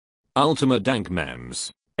Ultimate dank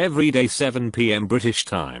memes. Every day 7 p.m. British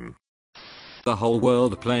time. The whole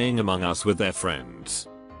world playing Among Us with their friends.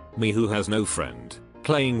 Me who has no friend,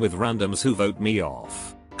 playing with randoms who vote me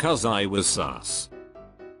off, cause I was sus.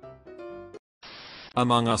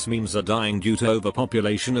 Among Us memes are dying due to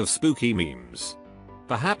overpopulation of spooky memes.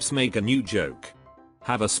 Perhaps make a new joke.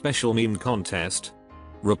 Have a special meme contest.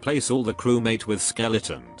 Replace all the crewmate with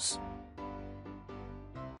skeletons.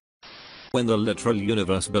 When the literal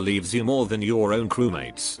universe believes you more than your own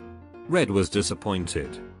crewmates. Red was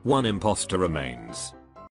disappointed. One imposter remains.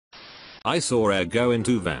 I saw air go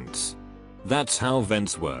into vents. That's how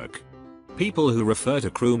vents work. People who refer to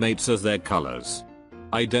crewmates as their colors.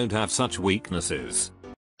 I don't have such weaknesses.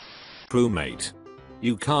 Crewmate.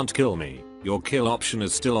 You can't kill me. Your kill option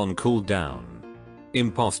is still on cooldown.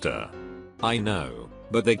 Imposter. I know,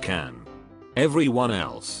 but they can. Everyone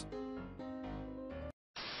else.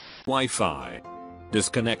 Wi-Fi.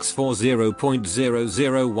 Disconnects for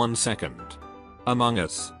 0.001 second. Among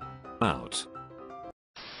Us. Out.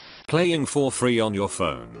 Playing for free on your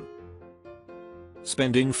phone.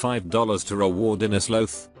 Spending $5 to reward Inner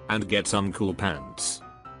Sloth and get some cool pants.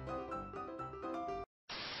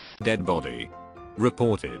 Dead body.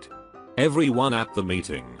 Reported. Everyone at the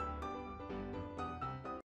meeting.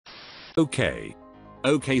 Okay.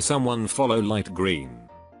 Okay, someone follow light green.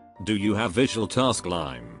 Do you have visual task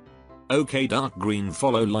lime? Okay, dark green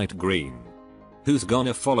follow light green. Who's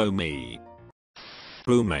gonna follow me?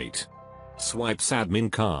 Crewmate. Swipes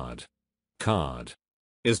admin card. Card.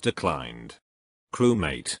 Is declined.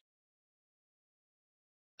 Crewmate.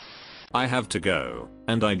 I have to go,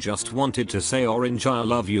 and I just wanted to say orange I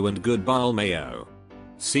love you and goodbye mayo.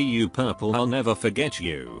 See you purple I'll never forget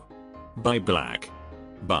you. Bye black.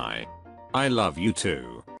 Bye. I love you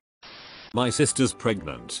too. My sister's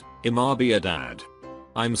pregnant. Ima be a dad.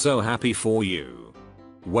 I'm so happy for you.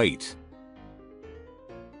 Wait.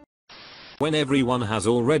 When everyone has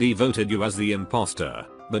already voted you as the imposter,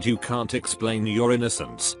 but you can't explain your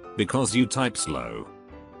innocence because you type slow.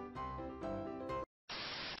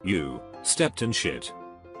 You stepped in shit.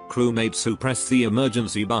 Crewmates who press the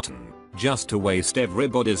emergency button just to waste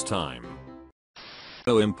everybody's time.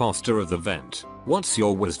 Oh, imposter of the vent, what's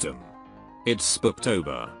your wisdom? It's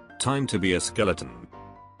Spooktober. Time to be a skeleton.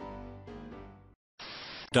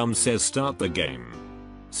 Dumb says start the game.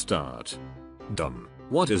 Start. Dumb.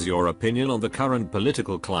 What is your opinion on the current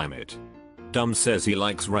political climate? Dumb says he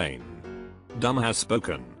likes rain. Dumb has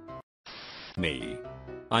spoken. Me.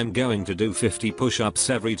 I'm going to do 50 push-ups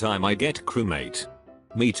every time I get crewmate.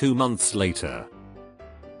 Me 2 months later.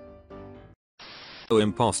 Oh,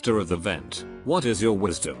 imposter of the vent, what is your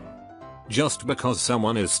wisdom? Just because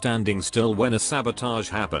someone is standing still when a sabotage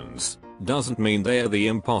happens, doesn't mean they're the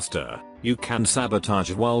imposter. You can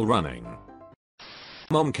sabotage while running.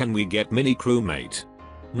 Mom, can we get mini crewmate?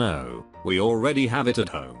 No, we already have it at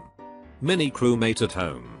home. Mini crewmate at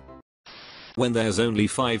home. When there's only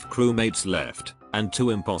 5 crewmates left, and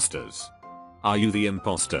 2 imposters. Are you the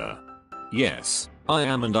imposter? Yes, I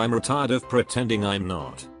am, and I'm tired of pretending I'm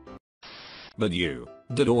not. But you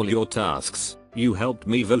did all your tasks, you helped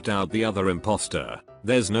me vote out the other imposter,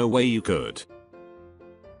 there's no way you could.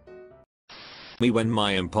 Me when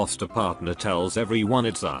my imposter partner tells everyone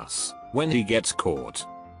it's us, when he gets caught.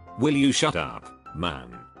 Will you shut up,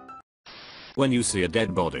 man? When you see a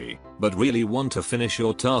dead body, but really want to finish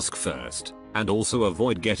your task first, and also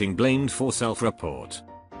avoid getting blamed for self-report.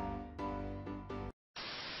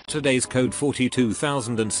 Today's code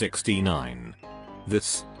 42069.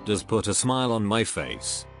 This does put a smile on my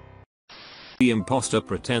face. The imposter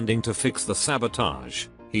pretending to fix the sabotage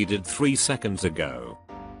he did 3 seconds ago.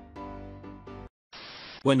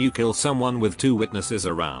 When you kill someone with 2 witnesses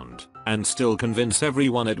around and still convince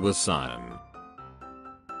everyone it was Cyan.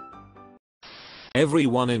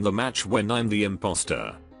 Everyone in the match when I'm the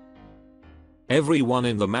imposter. Everyone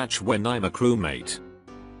in the match when I'm a crewmate.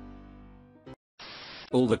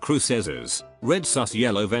 All the crew says, red sus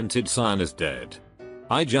yellow vented Cyan is dead.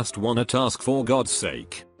 I just want a task for God's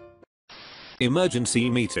sake. Emergency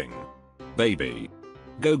meeting. Baby.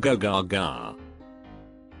 Go go gaga.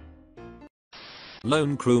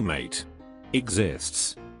 Lone crewmate.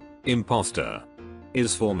 Exists. Imposter.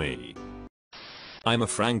 Is for me. I'm a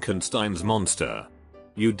Frankenstein's monster.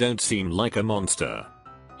 You don't seem like a monster.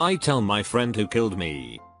 I tell my friend who killed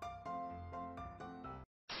me.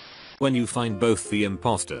 When you find both the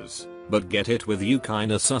imposters, but get it with you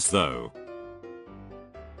kinda sus though.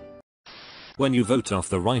 When you vote off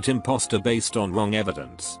the right imposter based on wrong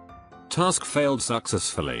evidence. Task failed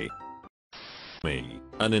successfully. Me,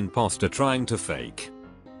 an imposter trying to fake.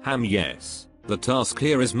 Ham, yes, the task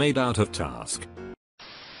here is made out of task.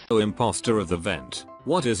 Oh, imposter of the vent,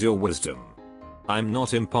 what is your wisdom? I'm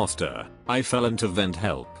not imposter, I fell into vent,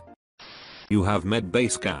 help. You have med bay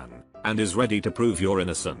scan and is ready to prove your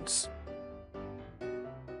innocence.